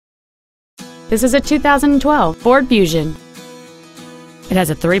This is a 2012 Ford Fusion. It has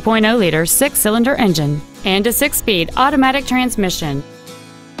a 3.0-liter six-cylinder engine and a six-speed automatic transmission.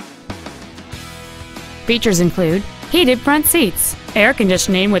 Features include heated front seats, air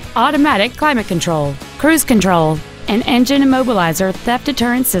conditioning with automatic climate control, cruise control, an engine immobilizer theft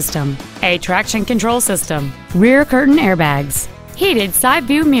deterrent system, a traction control system, rear curtain airbags, heated side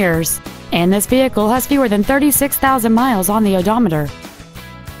view mirrors, and this vehicle has fewer than 36,000 miles on the odometer.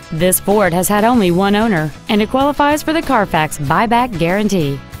 This Ford has had only one owner, and it qualifies for the Carfax buyback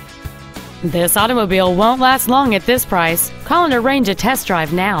guarantee. This automobile won't last long at this price. Call and arrange a test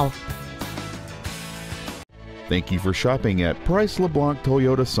drive now. Thank you for shopping at Price LeBlanc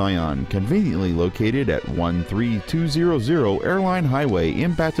Toyota Scion, conveniently located at 13200 Airline Highway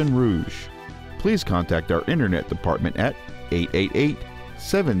in Baton Rouge. Please contact our internet department at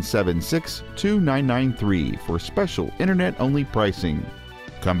 888-776-2993 for special internet-only pricing.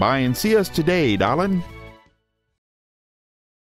 Come by and see us today, darling.